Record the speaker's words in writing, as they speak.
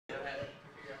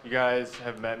You guys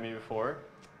have met me before.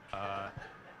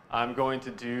 I'm going to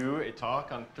do a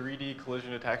talk on 3D collision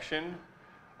detection.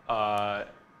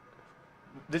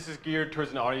 This is geared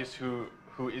towards an audience who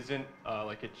isn't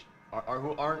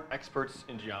who aren't experts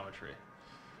in geometry.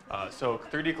 So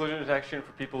 3D collision detection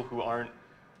for people who aren't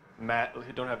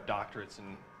who don't have doctorates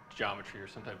in geometry or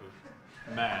some type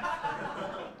of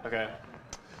math. Okay.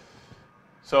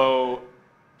 So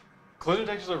collision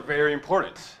detectors are very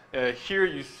important. Here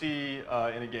you see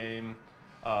in a game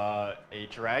a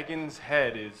dragon's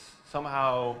head is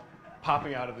somehow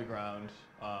popping out of the ground,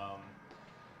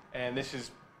 and this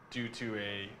is due to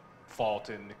a fault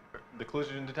in the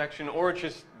collision detection, or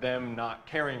just them not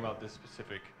caring about this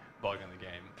specific bug in the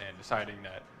game and deciding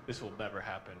that this will never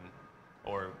happen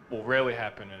or will rarely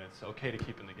happen and it's okay to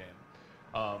keep in the game.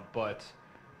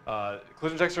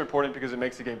 Collision detectors are important because it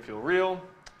makes the game feel real.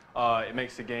 It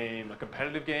makes the game, a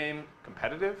competitive game,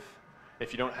 competitive.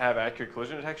 If you don't have accurate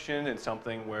collision detection in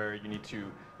something where you need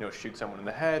to shoot someone in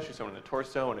the head, shoot someone in the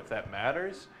torso, and if that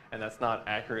matters, and that's not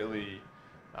accurately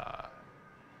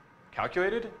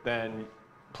calculated, then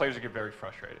players will get very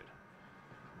frustrated.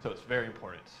 So it's very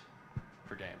important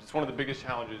for games. It's one of the biggest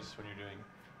challenges when you're doing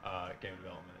game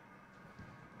development.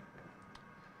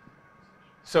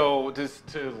 So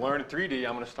to learn 3D,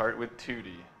 I'm going to start with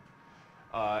 2D.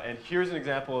 And here's an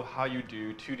example of how you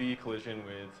do 2D collision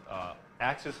with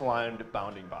axis-aligned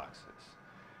bounding boxes.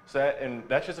 So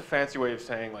that's just a fancy way of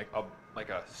saying like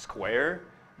a square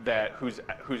whose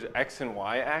x and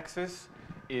y axis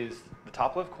is the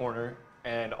top left corner,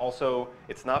 and also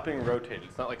it's not being rotated.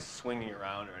 It's not like swinging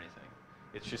around or anything.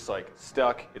 It's just like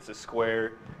stuck. It's a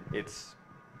square. It's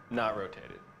not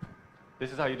rotated.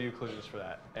 This is how you do collisions for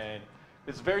that. And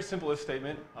it's a very simplest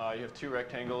statement. You have two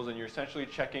rectangles, and you're essentially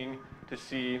checking to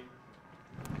see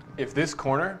if this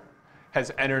corner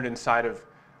has entered inside of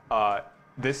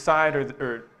this side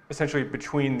or essentially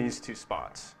between these two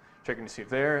spots. Checking to see if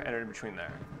they're entered in between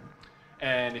there.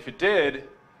 And if it did,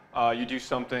 you do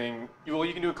something,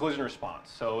 you can do a collision response.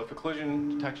 So if a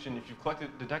collision detection, if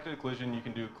you've detected a collision, you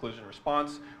can do a collision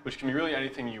response, which can be really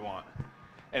anything you want.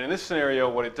 And in this scenario,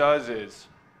 what it does is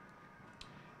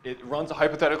it runs a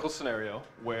hypothetical scenario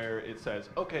where it says,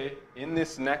 okay, in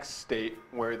this next state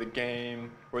where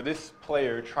this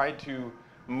player tried to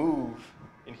move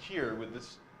in here with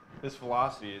this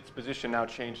velocity, its position now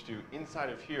changed to inside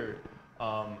of here,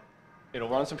 it'll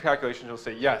run some calculations. It'll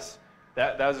say, yes,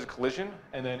 that is a collision,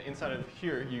 and then inside of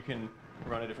here, you can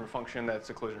run a different function that's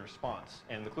a collision response.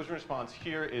 And the collision response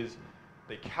here is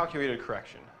they calculate a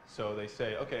correction. So they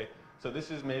say, okay, so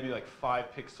this is maybe like 5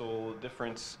 pixel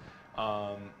difference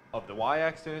of the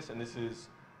y-axis, and this is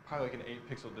probably like an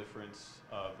 8-pixel difference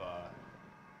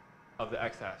of the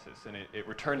x-axis. And it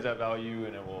returns that value,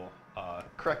 and it will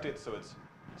correct it so it's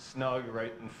snug,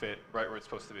 right, and fit right where it's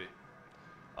supposed to be.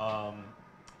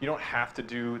 You don't have to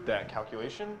do that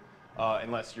calculation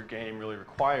unless your game really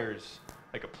requires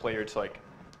like a player to like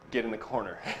get in the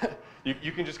corner.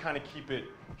 You can just kind of keep it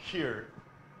here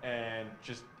and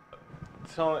just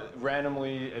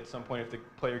randomly at some point, if the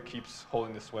player keeps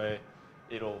holding this way,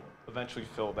 it'll eventually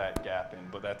fill that gap in,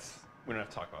 but we don't have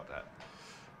to talk about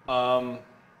that.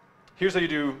 Here's how you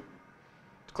do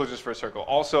collisions for a circle.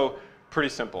 Also pretty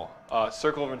simple.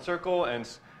 Circle over circle and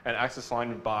axis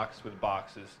aligned box with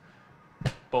boxes.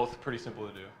 Both pretty simple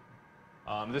to do.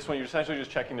 This one, you're essentially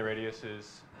just checking the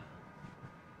radiuses,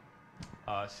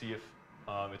 see if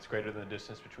it's greater than the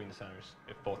distance between the centers,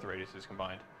 if both the radiuses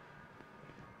combined.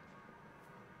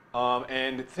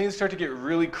 And things start to get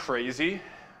really crazy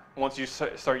once you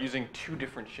start using 2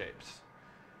 different shapes.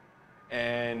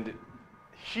 And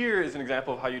here is an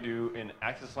example of how you do an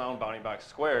axis-aligned bounding box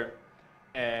square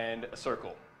and a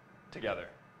circle together.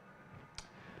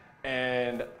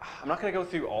 And I'm not going to go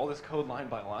through all this code line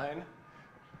by line,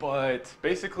 but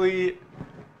basically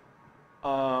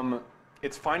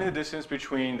it's finding the distance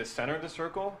between the center of the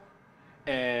circle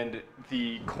and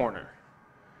the corner.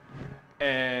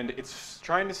 And it's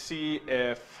trying to see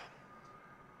if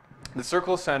the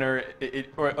circle center,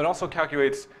 it also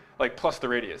calculates like plus the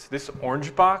radius. This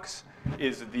orange box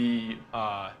is the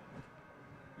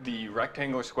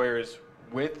rectangular square's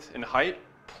width and height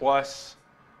plus,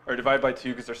 or divided by 2,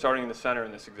 because they're starting in the center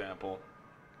in this example.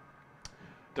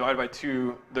 Divided by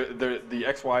 2, the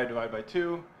xy divided by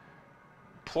 2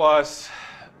 plus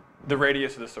the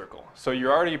radius of the circle. So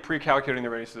you're already pre-calculating the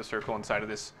radius of the circle inside of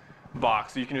this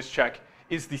box. So you can just check,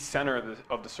 is the center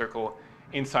of the circle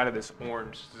inside of this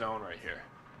orange zone right here?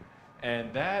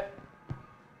 And that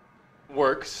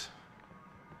works.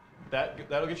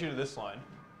 That'll get you to this line.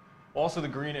 Also, the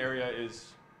green area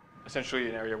is essentially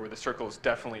an area where the circle is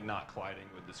definitely not colliding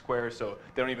with the square, so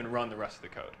they don't even run the rest of the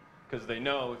code. Because they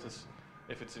know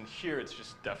if it's in here, it's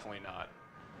just definitely not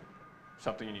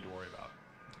something you need to worry about.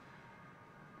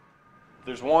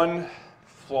 There's one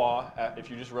flaw if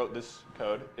you just wrote this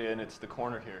code, and it's the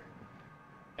corner here.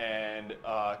 And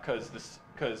because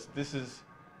this is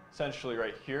essentially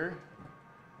right here,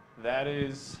 that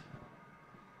is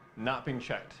not being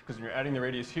checked. Because when you're adding the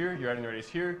radius here, you're adding the radius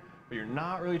here, but you're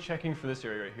not really checking for this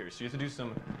area right here. So you have to do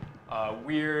some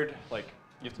weird, like,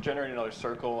 you have to generate another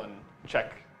circle and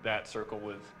check that circle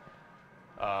with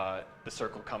the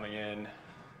circle coming in.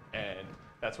 And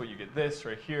that's what you get this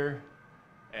right here.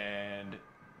 And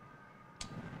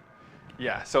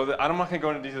yeah, so I'm not going to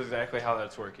go into details exactly how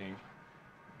that's working.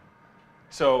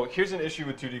 So here's an issue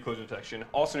with 2D collision detection,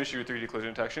 also an issue with 3D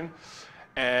collision detection.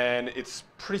 And it's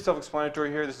pretty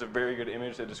self-explanatory here. This is a very good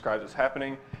image that describes what's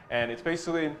happening. And it's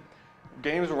basically,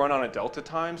 games will run on a delta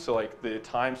time. So like the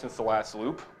time since the last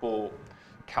loop will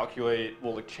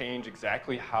change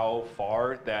exactly how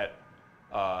far that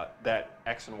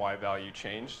X and Y value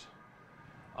changed.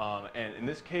 And in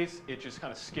this case, it just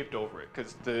kind of skipped over it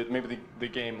because maybe the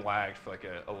game lagged for like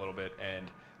a little bit, and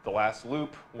the last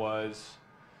loop was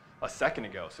a second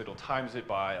ago, so it'll times it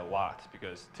by a lot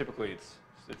because typically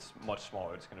it's much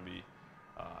smaller. It's going to be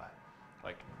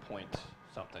like point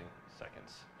something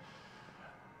seconds.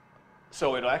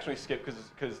 So it'll actually skip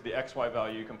because the XY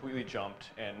value completely jumped,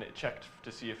 and it checked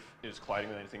to see if it was colliding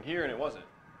with anything here, and it wasn't.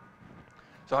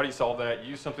 So how do you solve that?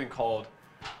 You use something called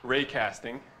ray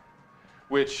casting,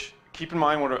 which, keep in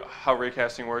mind how ray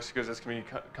casting works, because this can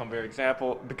become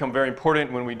very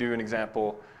important when we do an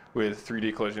example with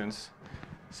 3D collisions.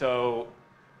 So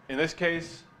in this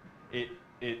case, it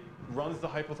runs the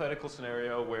hypothetical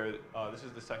scenario where this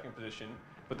is the second position,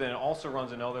 but then it also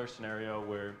runs another scenario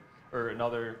or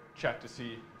another check to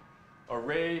see a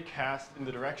ray cast in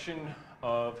the direction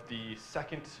of the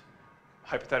second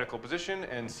hypothetical position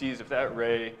and sees if that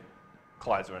ray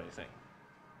collides with anything.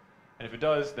 And if it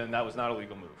does, then that was not a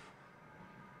legal move.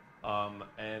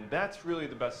 And that's really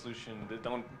the best solution. I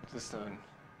don't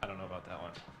know about that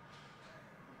one.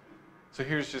 So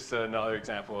here's just another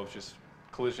example of just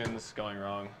collisions going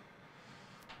wrong.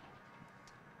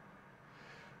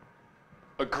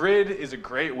 A grid is a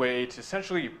great way to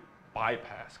essentially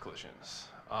bypass collisions.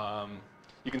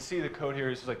 You can see the code here.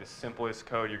 This is like the simplest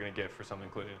code you're going to get for something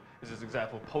collision. This is an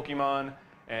example of Pokemon.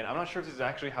 And I'm not sure if this is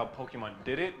actually how Pokemon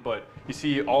did it, but you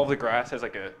see all of the grass has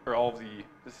like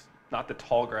not the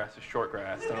tall grass, the short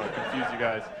grass. I don't want to confuse you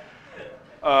guys.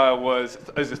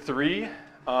 Is a 3,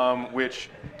 which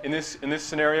in this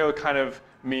scenario it kind of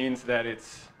means that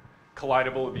it's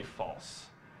collidable would be false.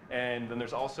 And then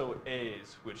there's also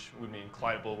A's, which would mean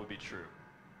collidable would be true.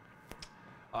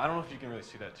 I don't know if you can really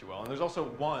see that too well. And there's also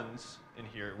 1s in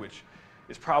here, which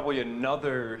is probably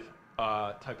another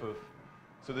type of.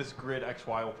 So this grid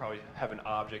XY will probably have an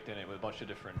object in it with a bunch of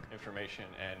different information,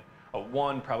 and a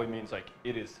 1 probably means like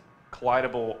it is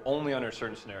collidable only under a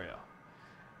certain scenario.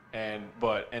 And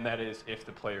that is if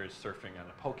the player is surfing on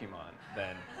a Pokemon,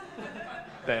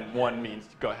 then 1 means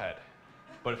go ahead.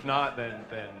 But if not, then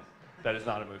that is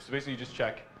not a move. So basically you just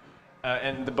check.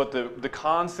 But the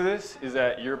cons to this is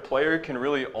that your player can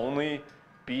really only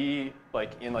be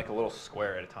like in like a little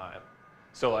square at a time.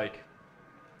 So like,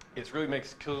 it really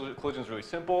makes collisions really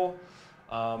simple,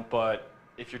 but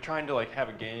if you're trying to like have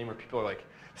a game where people are like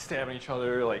stabbing each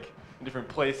other like in different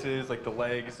places, like the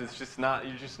legs, you're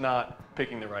just not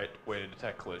picking the right way to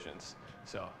detect collisions.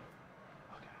 So,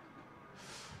 okay.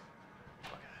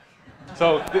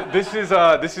 So this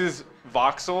is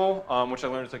voxel, which I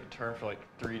learned is like a term for like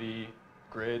 3D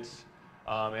grids,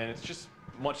 and it's just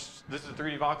this is a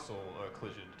 3D voxel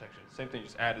collision detection. Same thing,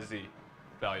 just add a z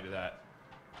value to that.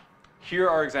 Here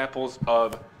are examples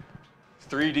of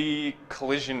 3D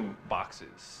collision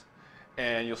boxes.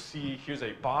 And you'll see here's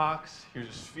a box, here's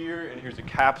a sphere, and here's a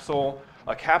capsule.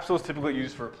 A capsule is typically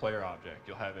used for a player object.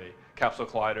 You'll have a capsule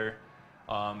collider.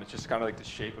 It's just kind of like the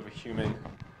shape of a human.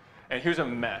 And here's a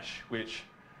mesh, which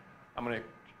I'm going to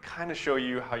kind of show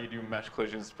you how you do mesh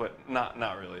collisions, but not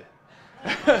really.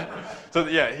 So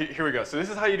yeah, here we go. So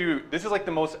this is how you do, this is like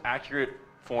the most accurate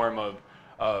form of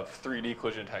 3D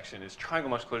collision detection is triangle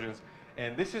mesh collisions.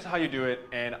 And this is how you do it.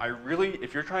 And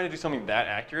if you're trying to do something that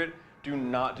accurate, do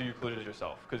not do your collisions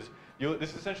yourself. Because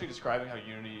this is essentially describing how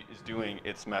Unity is doing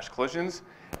its mesh collisions.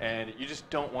 And you just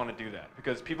don't want to do that.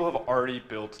 Because people have already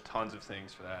built tons of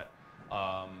things for that.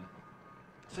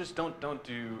 So just don't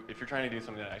do, if you're trying to do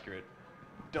something that accurate,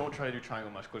 don't try to do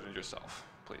triangle mesh collisions yourself,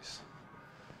 please.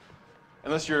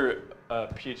 Unless you're a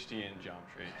PhD in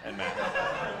geometry and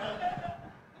math.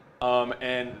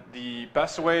 And the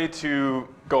best way to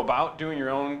go about doing your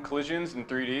own collisions in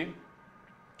 3D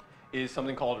is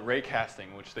something called ray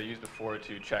casting, which they used before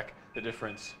to check the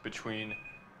difference between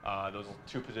those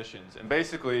two positions. And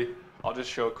basically, I'll just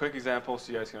show a quick example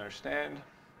so you guys can understand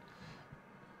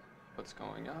what's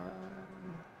going on.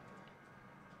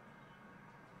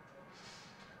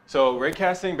 So ray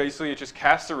casting, basically, it just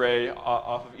casts a ray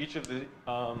off of each of the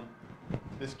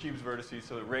this cube's vertices.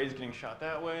 So the rays getting shot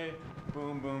that way,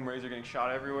 boom, boom, rays are getting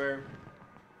shot everywhere.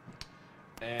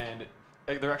 And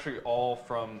they're actually all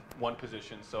from one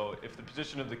position. So if the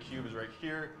position of the cube is right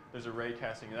here, there's a ray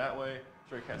casting that way,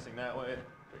 ray casting that way,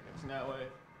 ray casting that way,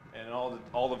 and all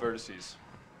the vertices.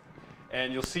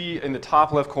 And you'll see in the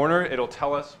top left corner, it'll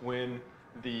tell us when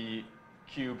the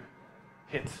cube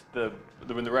hits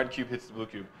when the red cube hits the blue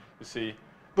cube. You see,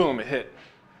 boom, it hit.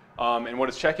 And what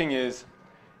it's checking is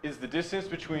the distance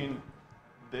between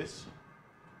this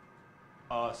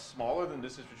smaller than the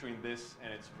distance between this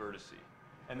and its vertice.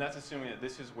 And that's assuming that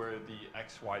this is where the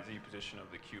x, y, z position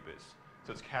of the cube is.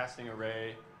 So it's casting a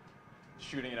ray,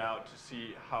 shooting it out to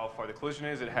see how far the collision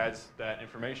is. It has that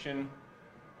information.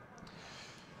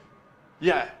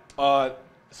 Yeah,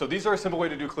 so these are a simple way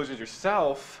to do collisions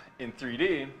yourself in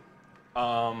 3D,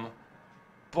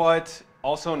 but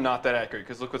also not that accurate,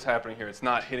 because look what's happening here. It's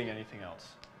not hitting anything else.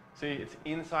 See, it's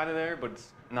inside of there, but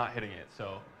it's not hitting it.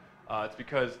 So it's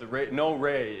because no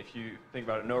ray, if you think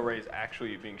about it, no ray is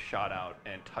actually being shot out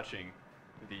and touching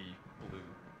the blue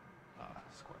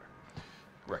square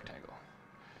rectangle.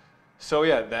 So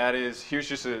yeah, here's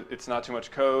just it's not too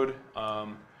much code,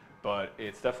 but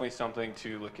it's definitely something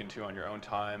to look into on your own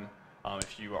time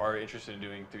if you are interested in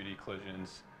doing 3D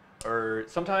collisions. Or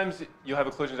sometimes you'll have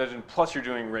a collisions engine plus you're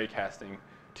doing ray casting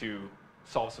to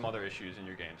solve some other issues in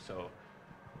your game. So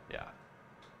yeah,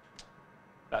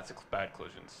 that's bad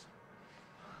collisions.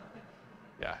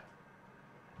 Yeah,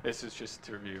 this is just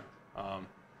to review.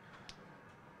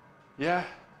 Yeah,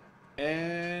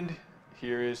 and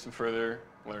here is some further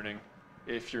learning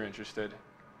if you're interested.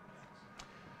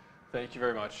 Thank you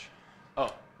very much. Oh,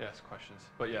 yes, questions.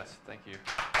 But yes, thank you.